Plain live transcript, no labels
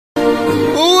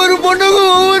ஒவ்வொரு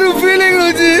பொண்ணுக்கும் ஒவ்வொரு ஃபீலிங்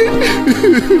வச்சு.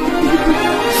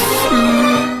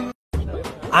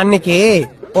 அன்னைக்கு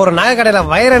ஒரு நகை கடையில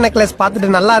வைர நெக்லஸ்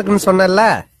பாத்துட்டு நல்லா இருக்குன்னு சொன்னல.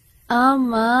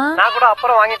 ஆமா, நான் கூட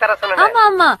அப்புறம் வாங்கி தர சொன்னேன். ஆமா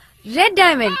ஆமா, ரெட்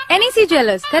டைமண்ட் NEC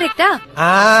ஜுவல்லர்ஸ் கரெக்ட்டா?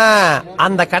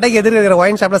 அந்த கடைக்கு எதிர இருக்கிற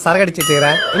ஒயின் ஷாப்ல சரக்கு அடிச்சிட்டு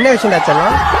இருக்கேன். என்ன விஷயம் ஆச்சுன்னா,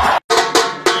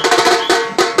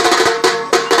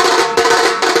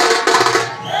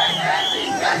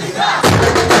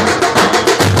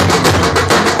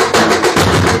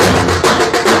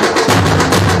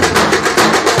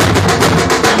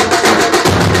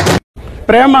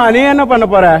 பிரேமா, நீ என்ன பண்ண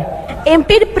போற? என்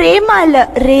பேர் பிரேமா இல்ல,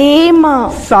 ரேமா.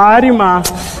 சாரிமா.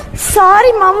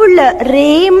 சாரிமா உள்ள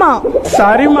ரேமா.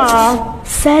 சரிமா.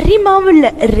 சரிமா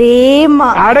உள்ள ரேமா.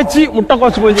 அடைச்சி முட்டை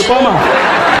கோச்சு போய் போமா.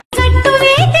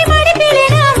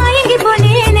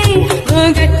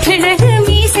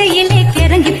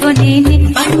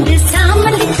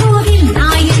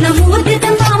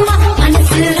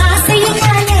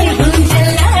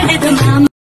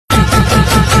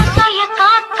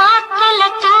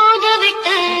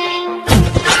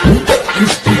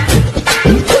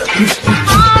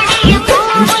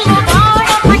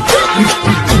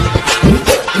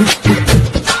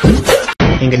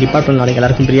 எங்க டிபார்ட்மெண்ட் நாளைக்கு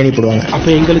எல்லாருக்கும் பிரியாணி போடுவாங்க. அப்ப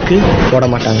எங்களுக்கு போட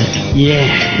மாட்டாங்க.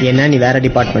 ஏன்னா நீ வேற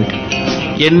டிபார்ட்மெண்ட்.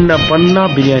 என்ன பண்ணா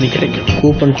பிரியாணி கிடைக்கும்?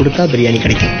 கூப்பன் கொடுத்தா பிரியாணி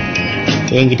கிடைக்கும்.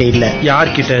 என்கிட்ட இல்ல.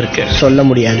 யார்கிட்ட இருக்கு? சொல்ல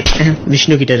முடியாது.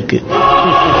 விஷ்ணு கிட்ட இருக்கு.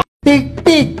 Tick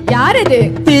tick. யார் இது?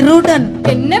 திருடன்.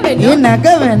 என்ன வேணும்?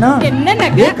 நகை வேணும். என்ன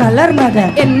நகை? கலர் நகை.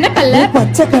 என்ன கலர்?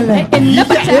 பச்சை கலர். என்ன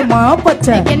பச்சை? மா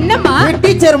பச்சை. என்னமா?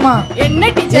 டீச்சர்மா.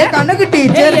 என்ன டீச்சர்? கணக்கு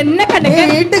டீச்சர். என்ன கணக்கு?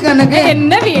 வீட்டு கணக்கு.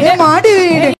 என்ன வீடு? மாடி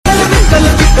வீடு.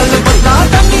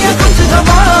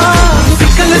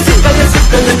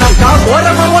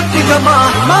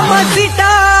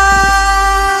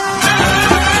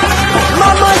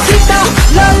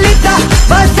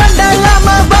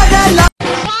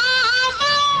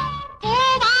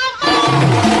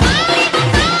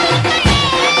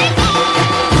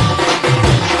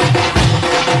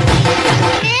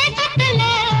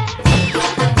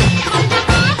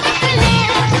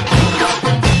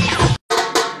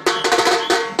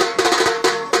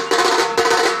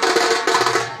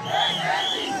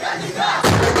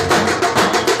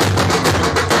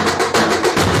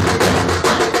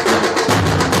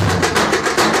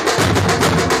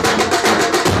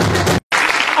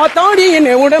 அத்தாடி என்ன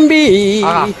உடம்பி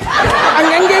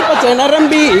அங்கங்கே பச்சை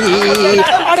நரம்பி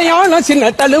அடையாள சின்ன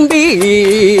தழும்பி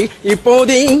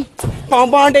இப்போதி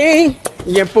பாம்பாடே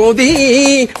எப்போதி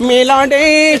மேலாடே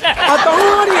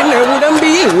அத்தாடி என்ன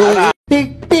உடம்பி.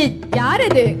 Tick tick. யார்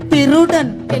இது?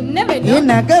 திருடன். என்ன வேணும்?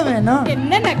 நகை வேணும்.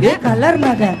 என்ன நகை? கலர்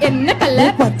நகை. என்ன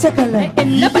கலர்? பச்சை கலர்.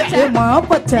 என்ன பச்சை? மா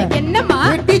பச்சை. என்னமா?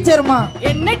 டீச்சர்மா.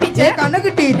 என்ன டீச்சர்?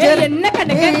 கணக்கு டீச்சர். என்ன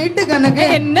கணக்கு? வீட்டு கணக்கு.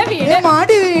 என்ன வீடு?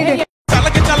 மாடி வீடு.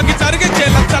 சலக்கு சலக்கு சருகு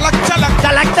செலக் சலக் சலக்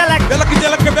சலக் சலக் விளக்கு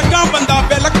ஜலக்கு வெங்காம் வந்தா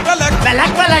விளக் விளக்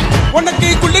விளக் விளக். உனக்கு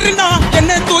குளிர்னா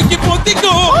என்ன தூக்கி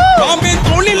போத்திக்கோ. பாம்பே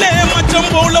தோளிலே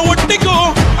மச்சம் போல ஒட்டிக்கோ.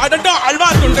 அடடா அல்வா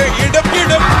துண்டு இடம்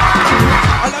இடம்.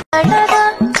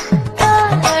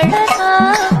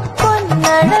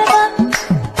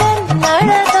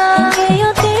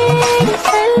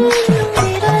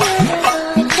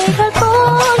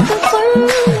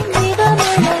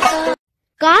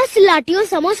 காசு இல்லாட்டியும்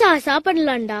சமோசா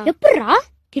சாப்பிடலாம்டா. எப்படா?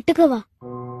 கிட்டக்கவா.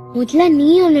 முதல்ல நீ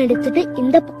ஒன்னு எடுத்துட்டு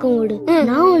இந்த பக்கம் ஓடு,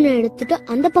 நான் ஒன்னு எடுத்துட்டு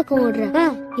அந்த பக்கம்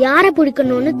ஓடுறேன். யார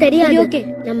பிடிக்கணும்னு தெரியாது.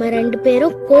 நம்ம ரெண்டு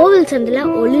பேரும் கோவில் சந்தில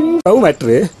ஒளிஞ்சு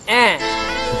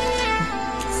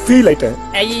ஃபீல் ஆயிட்டேன்.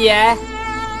 ஐயா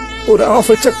ஒரு ஆஃப்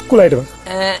வச்ச கூல்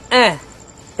ஆயிடுவேன்.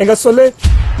 எங்க சொல்லு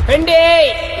பெண்டே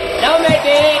லவ்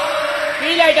மேட்டே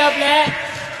ஃபீல் ஆயிட்டாப்ல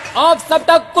ஆஃப்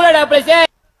சப்தா கூலடாப்ல.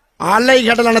 அலை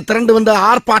கடலான திரண்டு வந்து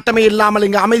ஆர்ப்பாட்டமே இல்லாமல்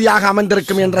இங்கு அமைதியாக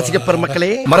அமர்ந்திருக்கும் என் ரசிக பெருமக்களே,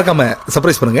 மறக்காம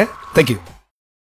சர்ப்ரைஸ் பண்ணுங்க. தேங்க்யூ.